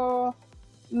 Pero,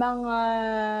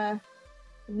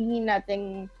 sabihin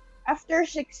natin, after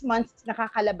 6 months,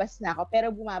 nakakalabas na ako. Pero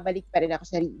bumabalik pa rin ako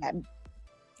sa rehab.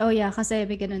 Oh yeah, kasi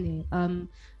may ganun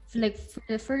like, for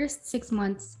the first 6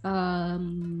 months,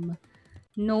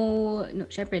 no,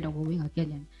 syempre, no going out,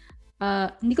 ganyan.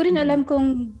 Hindi ko rin alam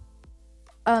kung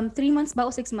 3 months ba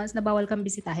o 6 months na bawal kang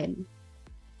bisitahin.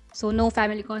 So, no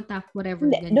family contact, whatever.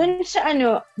 Doon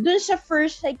sa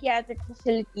first psychiatric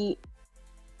facility,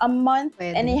 a month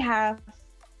and a half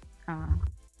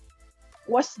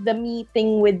was the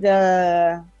meeting with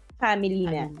the family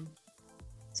na.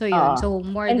 So, yun. So,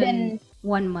 more than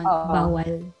 1 month,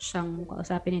 bawal siyang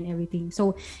kausapin and everything.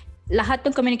 So, lahat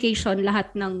ng communication,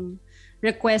 lahat ng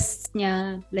requests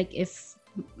niya, like if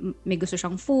may gusto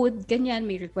siyang food, ganyan,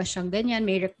 may request siyang ganyan,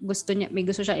 may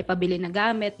gusto siyang ipabili na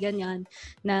gamit, ganyan,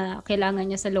 na kailangan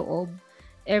niya sa loob.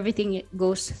 Everything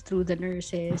goes through the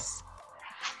nurses.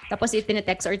 Tapos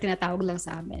itinetext or tinatawag lang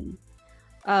sa amin.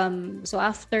 So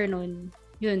after nun,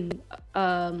 yun.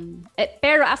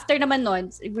 Pero after naman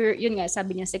nun, yun nga,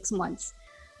 sabi niya 6 months.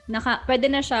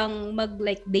 Pwede na siyang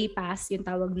like day pass, yung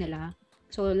tawag nila.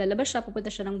 So lalabas siya,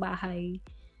 pupunta siya ng bahay.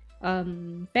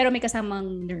 Pero may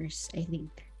kasamang nurse, I think.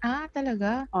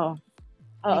 Talaga? Oo.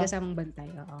 May kasamang bantay.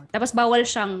 Oo. Tapos bawal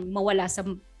siyang mawala sa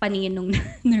paningin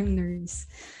ng nurse.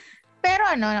 Pero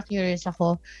na-curious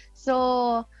ako. So,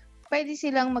 pwede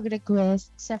silang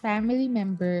mag-request sa family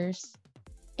members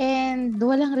and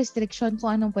walang restriction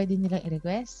kung anong pwede nilang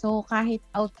i-request. So, kahit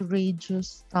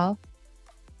outrageous stuff,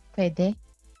 pwede?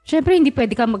 Siyempre, hindi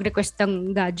pwede ka mag-request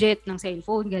ng gadget, ng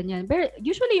cellphone, ganyan. Pero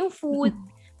usually yung food,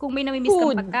 kung may namimiss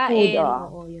kang pagkain,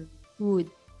 yung food.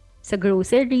 Sa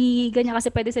grocery, ganyan.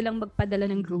 Kasi pwede silang magpadala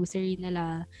ng grocery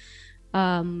nila.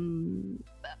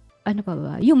 Ano pa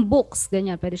ba? Yung books,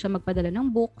 ganyan. Pwede siya magpadala ng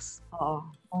books. Oo.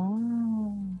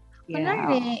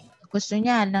 Kunwari, gusto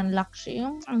niya ng luxury,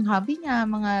 ang hobby niya,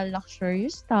 mga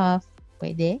luxurious stuff.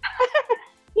 Pwede?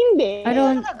 Hindi.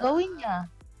 Ano gagawin niya?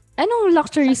 Anong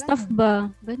luxury Sa stuff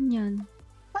ba? Ganyan.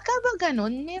 Pagka ba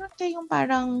ganun, meron kayong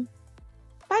parang,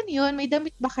 paano yun? May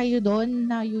damit ba kayo doon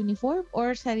na uniform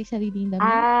or sari-sariling damit?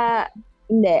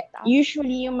 Hindi.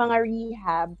 Usually, yung mga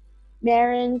rehab,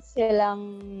 meron silang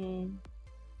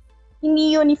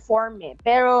hindi uniform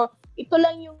pero ito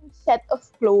lang yung set of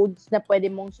clothes na pwede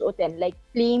mong suotin. Like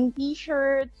plain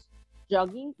t-shirts,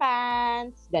 jogging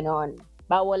pants, ganon.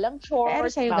 Bawal lang Pero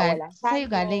shorts, bawal lang sa'yo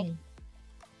sando. galing.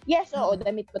 Yes, oo,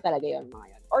 damit ko talaga yun, mga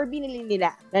yun. Or binili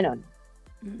nila, ganon.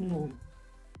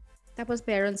 Tapos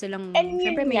meron silang, And yun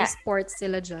syempre may nga. sports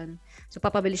sila dyan. So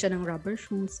papabili siya ng rubber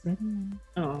shoes, ganyan.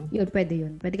 Oo. Yun, pwede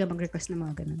yun. Pwede ka mag-request ng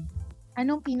mga ganun.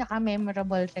 Anong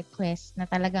pinaka-memorable request na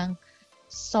talagang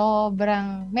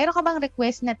sobrang, meron ka bang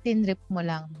request na tinrip mo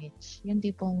lang, Mitch? Yung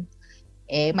tipong,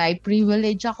 may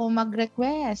privilege ako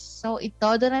mag-request. So,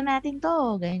 itodo na natin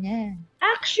to. Ganyan.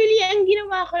 Actually, ang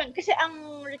ginawa ko, kasi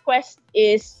ang request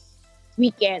is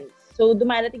weekends. So,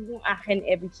 dumarating yung akin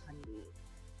every Sunday.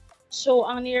 So,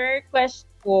 ang nire-request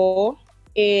ko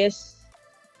is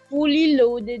fully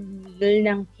loaded meal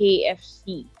ng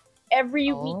KFC.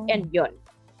 Every weekend yon.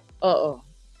 Oo.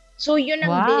 So, yun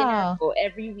ang dinner ko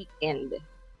every weekend.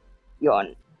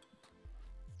 Yon.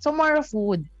 So, more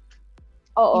food.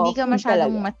 Oo. Hindi ka food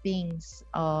masyadong talaga. ma-things.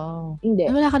 Oh. Hindi.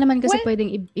 Wala ka naman kasi Well, pwedeng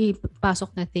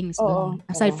ipasok na things Oo, doon.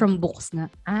 Aside oo. from books na.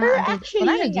 Pero Okay. actually,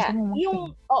 Wala, yun nga, gusto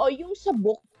mo yung sa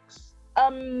books,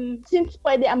 since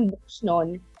pwede ang books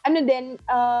nun,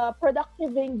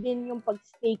 productive din yung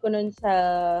pag-stay ko nun sa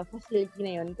facility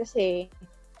na yun kasi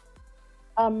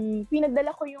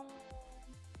pinadala ko yung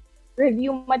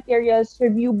review materials,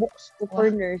 review books ko for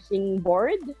nursing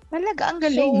board. Talaga, ang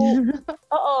galing.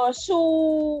 So,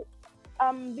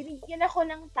 binigyan ako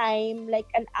ng time, like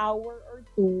an hour or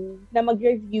two, na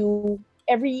mag-review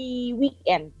every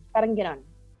weekend. Parang ganon.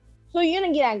 So, yun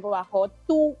ang ginagawa ko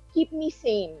to keep me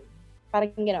sane.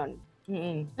 Parang ganon.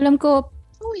 Alam ko,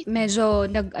 medyo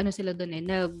sila doon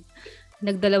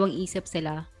nagdalawang isip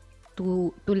sila to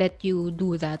let you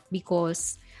do that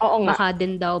because Oo nga.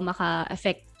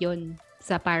 maka-affect yun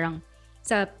sa parang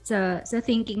sa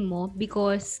thinking mo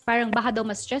because parang baka daw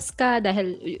ma-stress ka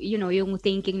dahil yung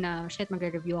thinking na shit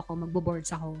magre-review ako,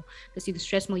 magbo-boards ako. Tapos yung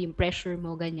stress mo, yung pressure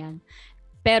mo, ganyan.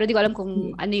 Pero di ko alam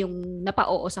kung ano yung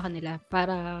napa-oo sa kanila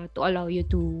para to allow you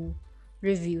to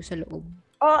review sa loob.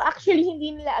 Actually,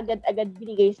 hindi nila agad-agad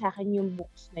binigay sa akin yung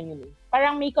books na yun eh.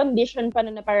 Parang may condition pa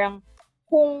na parang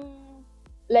kung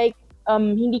like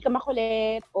hindi ka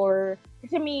makulit or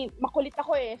kasi may makulit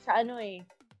ako sa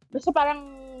basta parang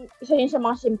isa yun sa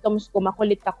mga symptoms ko,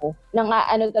 makulit ako.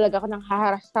 Talaga ako,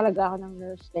 haharas talaga ako ng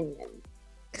nurse, ganyan.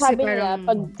 Kasi Sabi parang nila,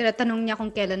 pag tinatanong niya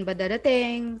kung kailan ba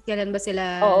dadating, kailan ba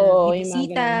sila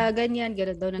bibisita, ganyan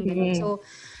daw ng ganyan. So,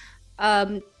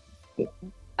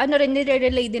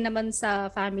 nire-relay din naman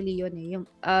sa family yun eh. Yung,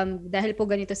 dahil po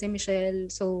ganito si Michelle,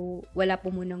 so wala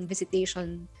po munang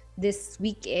visitation this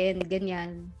weekend,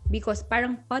 ganyan. Because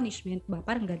parang punishment ba?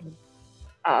 Parang ganun.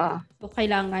 So,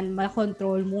 kailangan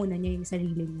makontrol muna niya yung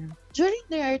sarili niya. During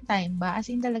their time ba? As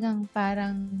in talagang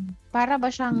para ba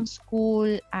siyang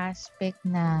school aspect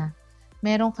na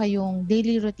meron kayong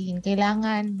daily routine?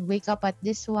 Kailangan wake up at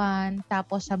this one,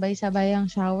 tapos sabay-sabay ang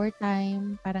shower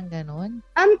time, parang ganun?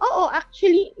 Oo,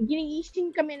 actually, ginigising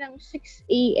kami ng 6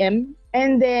 a.m.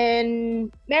 And then,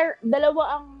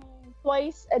 dalawa ang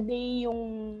twice a day yung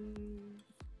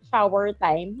shower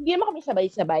time. Hindi naman kami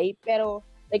sabay-sabay, pero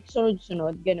like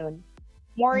sunod-sunod, ganun.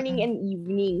 Morning and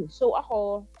evening. So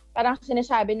ako, parang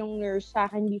sinasabi nung nurse sa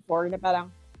akin before na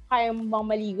parang kaya mo bang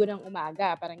maligo ng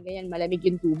umaga? Parang ganyan, malamig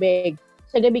yung tubig.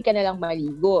 Sa gabi ka na lang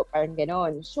maligo. Parang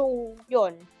ganon. So,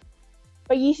 yun.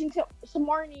 Pagising sa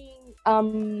morning,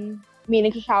 may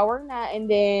nagsha-shower na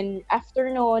and then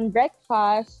afternoon,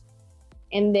 breakfast,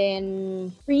 and then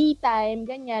free time,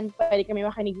 ganyan. Pwede kami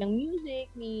makinig ng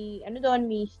music, may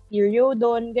may stereo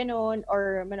doon, ganon,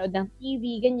 or manood ng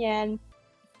TV, ganyan.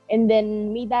 And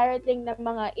then may darating na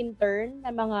mga intern,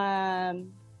 na mga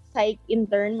psych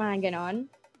intern, mga ganon.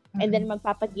 And then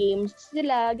magpapa-games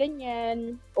sila,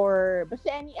 ganyan, or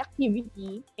basta any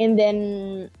activity. And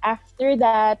then after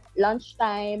that,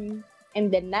 lunchtime,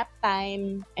 and then nap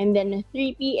time, and then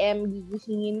 3 p.m.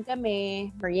 gigisingin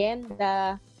kami,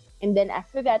 merienda. And then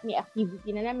after that, may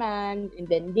activity na naman, and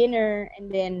then dinner,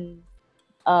 and then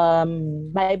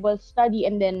Bible study,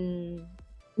 and then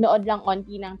nood lang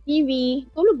konti ng TV,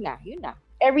 tulog na, yun na.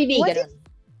 Every day, ganun.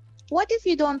 What if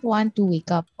you don't want to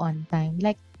wake up on time?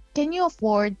 Like, can you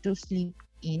afford to sleep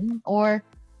in? Or,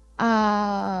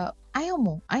 ayaw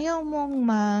mong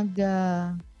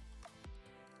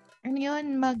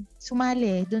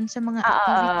sumali dun sa mga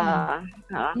activity.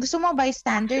 Gusto mo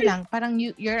bystander lang, parang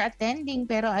you're attending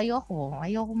pero ayoko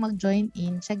mag-join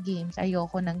in sa games,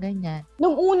 ayoko ng ganyan.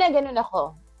 Nung una, ganun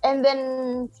ako. And then,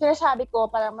 sinasabi ko,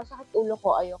 parang masakit ulo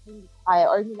ko, ayoko, hindi ko kaya,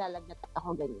 or nilalagnat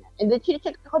ako, ganyan. And then,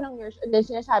 check ako ng nurse, and then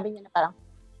sinasabi niya na parang,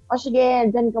 sige,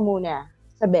 dyan ka muna,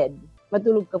 sa bed,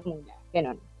 matulog ka muna,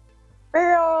 ganun.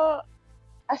 Pero,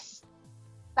 as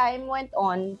time went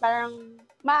on, parang,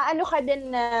 maano ka din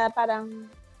na parang,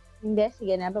 hindi,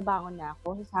 sige na, babangon na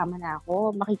ako, sasama na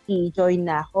ako, makiki-join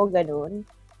na ako, ganun.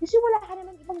 Kasi wala ka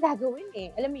naman ibang gagawin eh.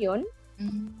 Alam mo yun?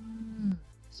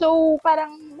 So,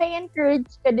 parang may encourage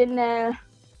ka din na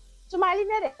sumali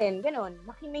na rin, ganun.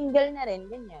 Makimingle na rin,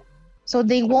 ganyan. So,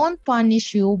 they won't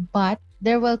punish you, but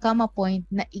there will come a point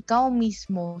na ikaw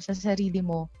mismo, sa sarili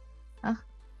mo,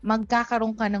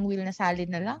 magkakaroon ka ng will na sali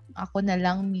na lang. Ako na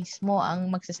lang mismo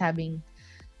ang magsasabing,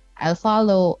 I'll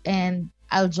follow and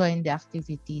I'll join the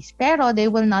activities. Pero they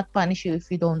will not punish you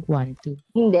if you don't want to.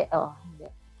 Hindi.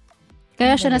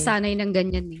 Kaya siya nasanay ng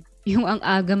ganyan eh. Yung ang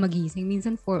aga magising.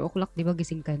 Minsan 4 o'clock, di ba,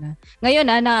 gising ka na. Ngayon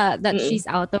that she's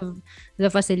out of the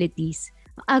facilities.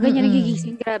 Ang aga niya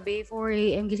nagigising, grabe. 4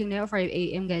 a.m. gising na yun, 5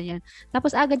 a.m. ganyan.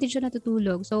 Tapos aga din siya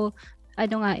natutulog. So,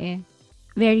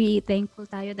 very thankful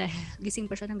tayo dahil gising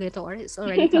pa siya ng ganito or it's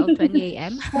already 12:20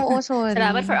 a.m. Oo, sorry.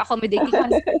 Salamat for accommodating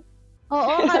us.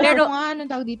 Oo, kala ko nga,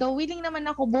 anong tawag dito, willing naman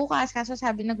ako bukas, kaso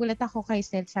nagulat ako kay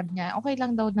Seth, sabi niya, okay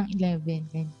lang daw ng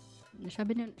 11.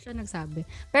 Sabi niya, siya nagsabi.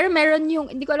 Pero meron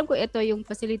hindi ko alam kung ito yung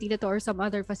facility na to or some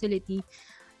other facility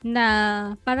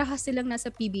na para silang nasa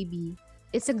PBB.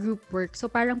 It's a group work. So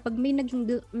parang pag may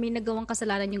nagawang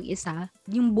kasalanan yung isa,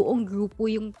 yung buong grupo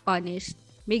yung punished.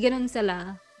 May ganun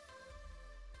sila.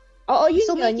 Oo, yun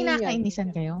so, may yun,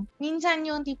 kinakainisan kayo? Minsan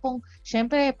yung tipong,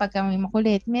 syempre, pag kami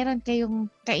makulit, meron kayong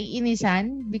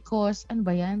kaiinisan because, ano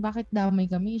ba yan? Bakit damay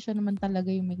kami? Siya naman talaga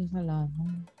yung may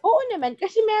kasalanan. Oo naman,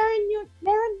 kasi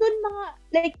meron dun mga,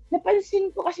 like,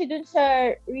 napansin ko kasi dun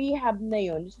sa rehab na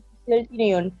yun, sa facility na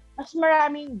yun, mas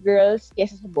maraming girls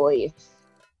kesa sa boys.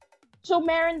 So,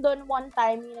 meron doon one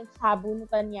time yung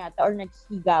nagsabunutan yata or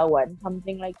nagsigawan,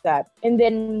 something like that. And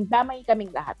then, damay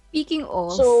kaming lahat. Speaking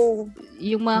of,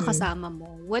 yung mga kasama mo,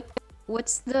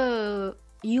 what's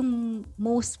yung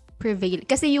most prevalent?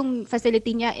 Kasi yung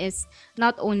facility niya is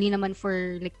not only naman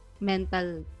for like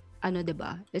mental,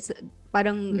 diba? It's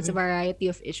parang it's a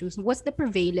variety of issues. What's the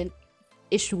prevalent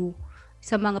issue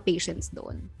sa mga patients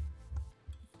doon?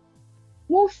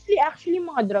 Mostly actually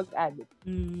mga drug addicts.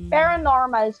 Pero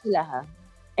normal sila ha.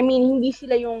 I mean, hindi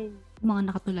sila yung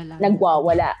mga nakatulala.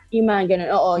 Nagwawala. Yung mga ganun.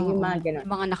 Oo, yung mga ganun.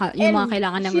 Yung mga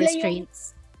kailangan ng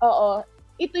restraints.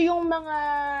 Ito yung mga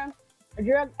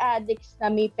drug addicts na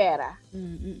may pera.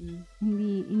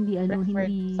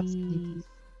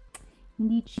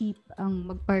 Hindi cheap ang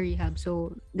magpa-rehab.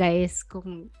 So, guys,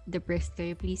 kung depressed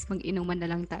kayo, please mag-inuman na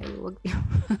lang tayo.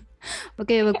 Wag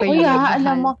kayo magpa-rehab.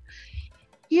 Alam mo,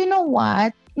 you know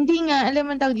what? Hindi nga, alam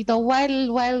mo tawag dito,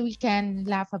 while we can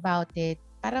laugh about it,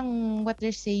 parang what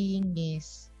they're saying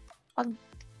is,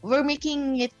 we're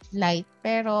making it light,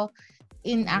 pero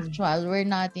in actual, we're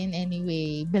not in any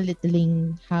way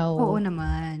belittling how... Oo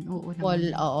naman.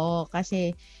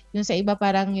 Kasi yung sa iba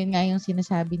parang yun nga yung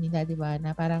sinasabi nila, di ba?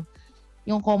 Na parang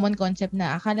yung common concept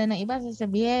na akala ng iba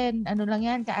sasabihin, ano lang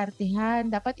yan, kaartihan,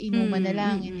 dapat inuman na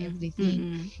lang and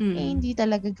everything. Hindi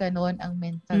talaga ganon ang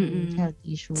mental health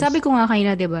issues. Sabi ko nga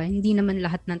kanina, diba, hindi naman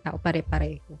lahat ng tao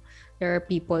pare-pareho. There are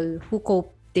people who cope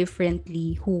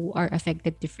differently, who are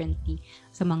affected differently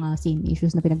sa mga same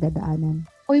issues na pinagdadaanan.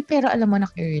 Uy, pero alam mo,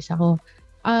 na-curious ako.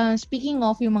 Speaking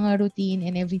of yung mga routine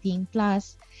and everything,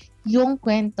 plus yung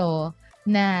kwento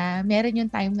na meron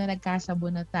yung time na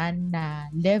nagkasabunutan na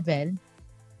level,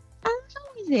 how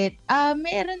is it?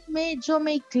 Meron medyo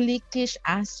may cliquish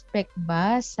aspect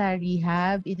ba sa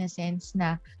rehab in a sense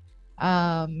na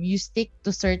you stick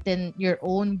to your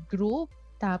own group,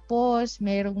 tapos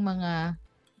merong mga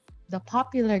the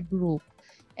popular group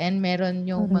and meron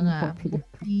yung mga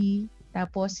bully,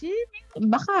 tapos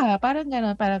baka parang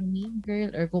gano'n, parang Mean Girl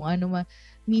or kung ano man,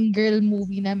 Mean Girl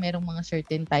movie na merong mga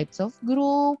certain types of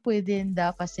group within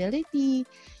the facility.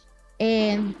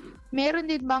 And meron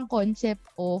din bang concept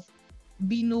of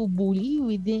binubully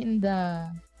within the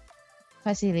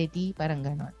facility? Parang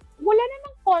gano'n. Wala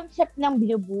namang concept ng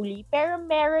binubully, pero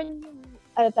meron yung,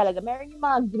 meron yung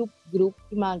mga group,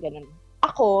 yung mga gano'n.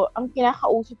 Ako, ang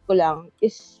kinakausap ko lang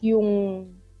is yung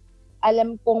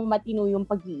alam kong matino yung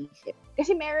pag-iisip.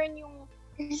 Kasi meron yung,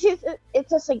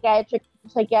 it's a psychiatric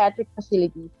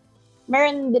facility.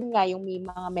 meron din nga yung may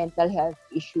mga mental health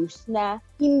issues na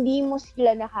hindi mo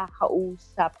sila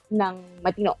nakakausap ng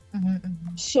matino.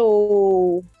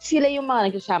 So, sila yung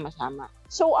mga nagsasama-sama.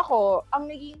 So ako, ang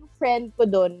naging friend ko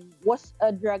doon was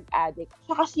a drug addict.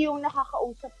 Siya kasi yung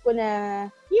nakakausap ko na,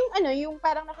 yung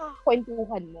parang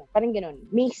nakakakwentuhan mo. Parang ganun.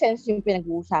 Make sense yung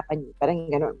pinag-uusapan niyo. Parang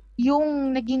ganun.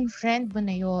 Yung naging friend mo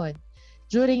na yun,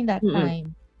 during that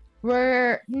time,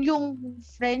 where yung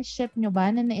friendship nyo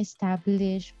ba na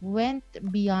na-establish went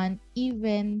beyond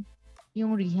even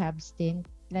yung rehab stint?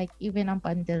 Like, even up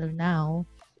until now,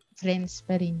 friends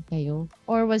pa rin kayo?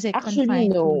 Or was it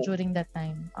Actually, confined no. during that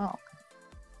time? Oh,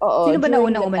 Oo. Sino ba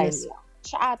during naunang that umalis? time.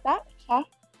 Siya ata? Siya?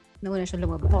 Nauna siya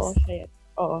lumabas. Oo, siya.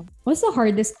 Oo. What's the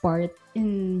hardest part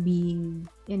in being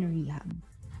in rehab?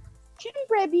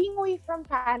 Siyempre, being away from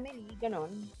family, ganun.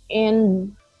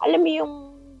 And, alam mo yung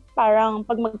parang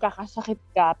pag magkakasakit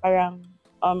ka, parang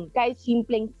kahit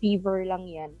simpleng fever lang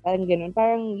yan, parang ganun.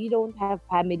 Parang you don't have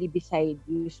family beside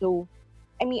you. So,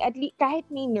 I mean, at least, kahit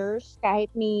may nurse,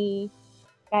 kahit may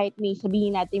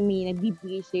sabihin natin may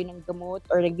nagbibigay sa'yo ng gamot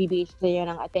or nagbibigay sa'yo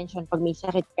ng attention pag may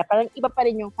sakit ka, parang iba pa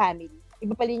rin yung family.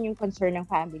 Iba pa rin yung concern ng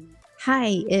family.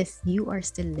 Hi, if you are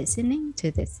still listening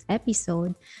to this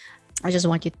episode, I just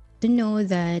want you to know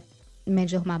that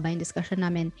medyo humaba yung discussion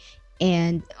namin,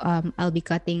 and I'll be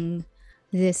cutting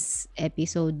this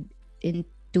episode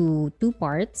into 2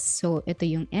 parts. So ito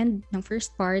yung end ng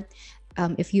first part.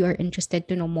 If you are interested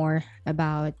to know more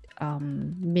about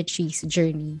Mitchie's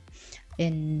journey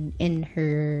in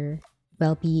her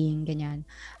well-being, ganyan,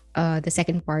 the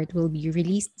second part will be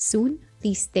released soon.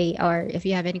 Please stay, or if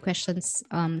you have any questions,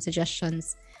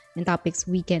 suggestions, and topics,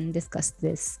 we can discuss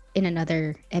this in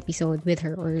another episode with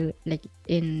her, or like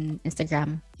in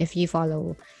Instagram if you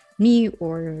follow me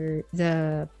or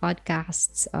the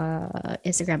podcast's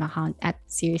Instagram account at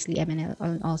SeriouslyMNL,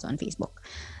 and also on Facebook.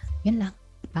 Yun lang.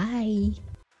 Bye!